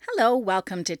Hello,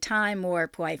 welcome to Time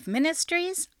Warp Wife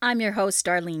Ministries. I'm your host,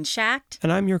 Darlene Schacht.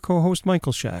 And I'm your co-host,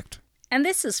 Michael Schacht. And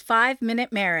this is 5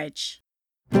 Minute Marriage.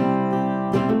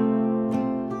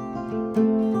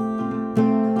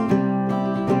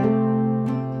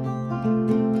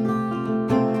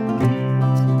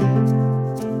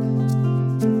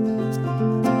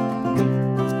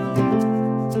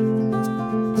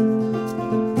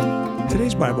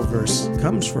 Today's Bible verse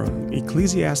comes from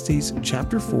Ecclesiastes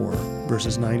chapter 4,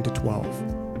 verses 9 to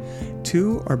 12.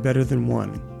 2 are better than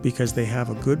 1, because they have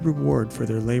a good reward for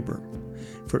their labor.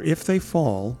 For if they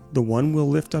fall, the one will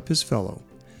lift up his fellow.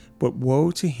 But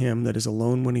woe to him that is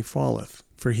alone when he falleth,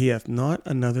 for he hath not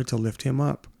another to lift him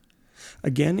up.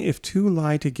 Again, if 2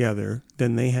 lie together,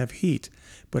 then they have heat.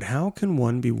 But how can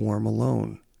one be warm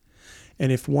alone?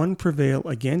 And if 1 prevail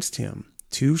against him,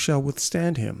 2 shall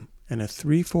withstand him. And a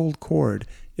threefold cord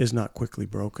is not quickly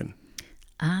broken.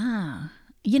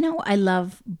 I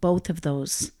love both of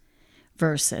those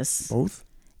verses. Both?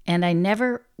 And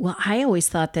I always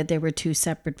thought that they were 2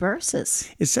 separate verses.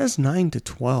 It says 9 to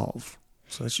 12.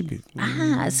 So that should be...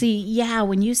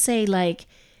 When you say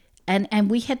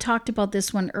and we had talked about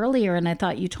this one earlier, and I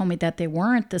thought you told me that they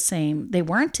weren't the same. They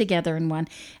weren't together in one.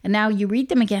 And now you read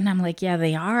them again, I'm like, yeah,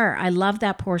 they are. I love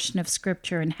that portion of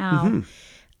scripture and how...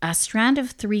 A strand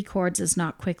of 3 cords is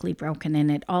not quickly broken,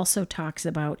 and it also talks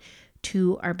about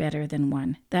 2 are better than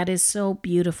 1. That is so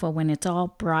beautiful when it's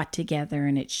all brought together,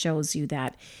 and it shows you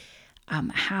that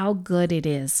how good it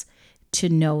is to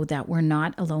know that we're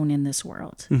not alone in this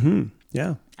world. Mm-hmm.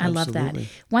 Yeah, I love that.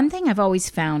 One thing I've always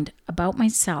found about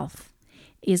myself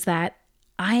is that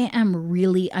I am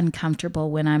really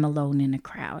uncomfortable when I'm alone in a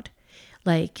crowd.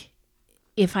 Like,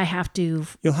 if I have to...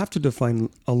 You'll have to define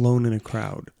alone in a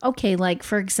crowd. Okay, like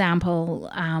for example,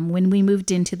 when we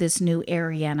moved into this new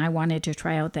area and I wanted to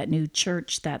try out that new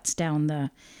church that's down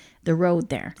the road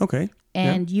there. Okay.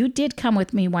 And you did come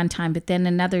with me one time, but then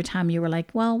another time you were like,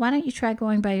 well, why don't you try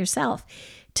going by yourself?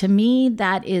 To me,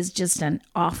 that is just an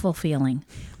awful feeling.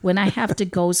 When I have to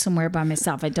go somewhere by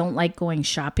myself, I don't like going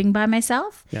shopping by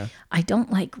myself. Yeah. I don't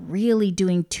like really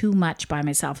doing too much by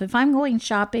myself. If I'm going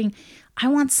shopping, I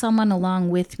want someone along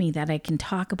with me that I can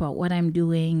talk about what I'm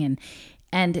doing.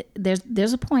 And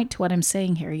there's a point to what I'm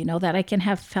saying here, that I can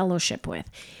have fellowship with.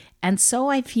 And so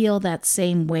I feel that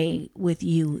same way with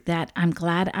you, that I'm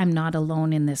glad I'm not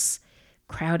alone in this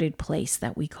crowded place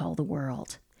that we call the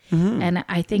world. Mm-hmm. And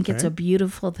I think it's a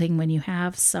beautiful thing when you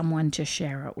have someone to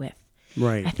share it with.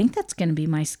 Right. I think that's going to be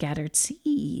my scattered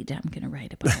seed I'm going to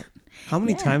write about. How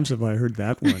many times have I heard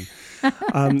that one?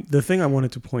 The thing I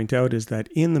wanted to point out is that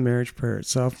in the marriage prayer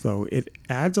itself, though, it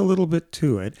adds a little bit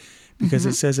to it because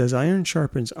it says, as iron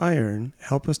sharpens iron,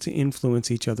 help us to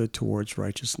influence each other towards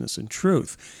righteousness and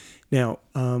truth. Now,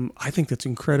 I think that's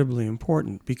incredibly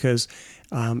important because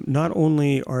not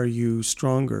only are you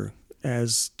stronger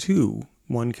as 2,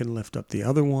 one can lift up the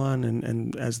other one,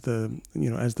 and as the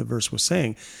verse was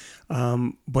saying,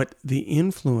 but the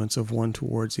influence of one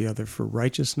towards the other for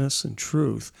righteousness and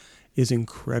truth is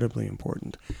incredibly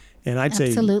important. And I'd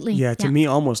Absolutely. say, to me,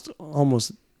 almost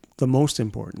the most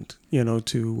important.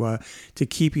 To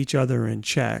keep each other in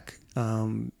check.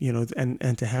 And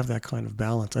to have that kind of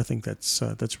balance, I think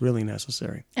that's really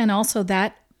necessary. And also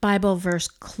that Bible verse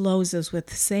closes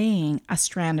with saying a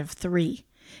strand of 3.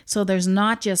 So there's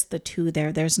not just the 2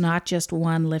 there. There's not just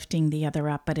one lifting the other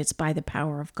up, but it's by the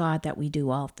power of God that we do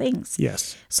all things.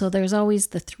 Yes. So there's always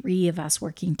the 3 of us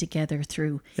working together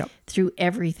through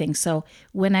everything. So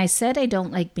when I said I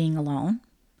don't like being alone,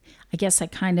 I guess I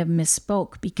kind of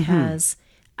misspoke because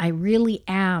I really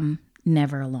am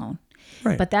never alone.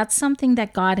 Right. But that's something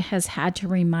that God has had to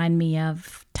remind me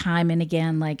of time and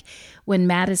again. Like when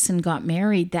Madison got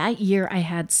married, that year I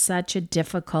had such a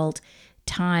difficult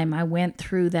time. I went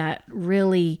through that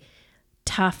really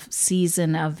tough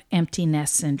season of empty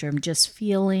nest syndrome, just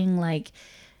feeling like,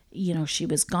 she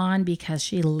was gone because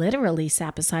she literally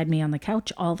sat beside me on the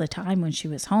couch all the time when she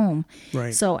was home.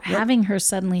 Right. So having her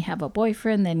suddenly have a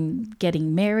boyfriend, then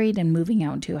getting married and moving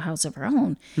out into a house of her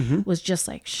own was just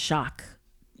like shock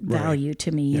value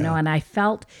to me, and I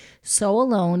felt so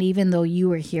alone. Even though you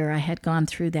were here, I had gone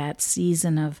through that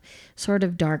season of sort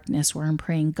of darkness where I'm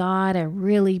praying, God, I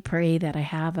really pray that I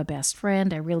have a best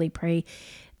friend. I really pray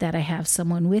that I have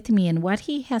someone with me. And what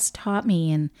he has taught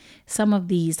me in some of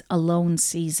these alone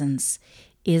seasons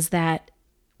is that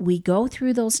we go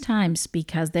through those times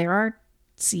because there are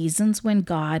seasons when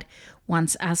God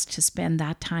wants us to spend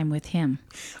that time with him.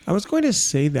 I was going to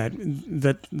say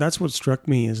that's what struck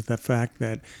me is the fact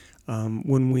that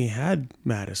when we had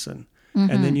Madison,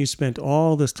 and then you spent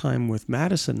all this time with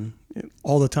Madison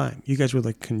all the time. You guys were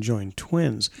like conjoined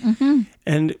twins.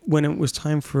 And when it was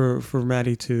time for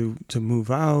Maddie to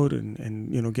move out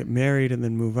and get married and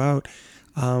then move out,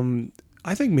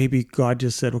 I think maybe God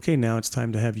just said, okay, now it's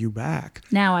time to have you back.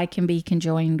 Now I can be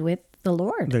conjoined with the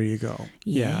Lord. There you go.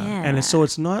 Yeah. And so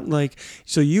it's not like,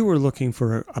 so you were looking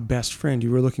for a best friend. You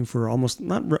were looking for almost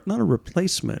not a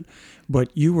replacement,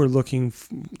 but you were looking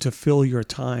to fill your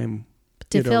time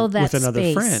to fill that with another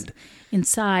space friend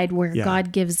inside where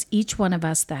God gives each one of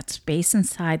us that space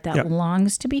inside that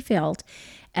longs to be filled.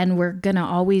 And we're going to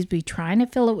always be trying to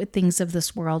fill it with things of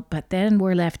this world, but then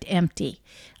we're left empty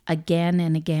again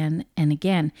and again and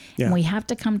again. Yeah. And we have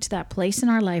to come to that place in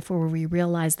our life where we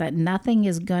realize that nothing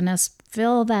is going to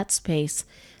fill that space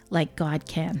like God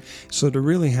can. So to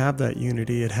really have that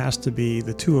unity, it has to be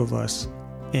the two of us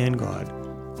and God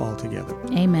all together.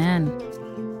 Amen.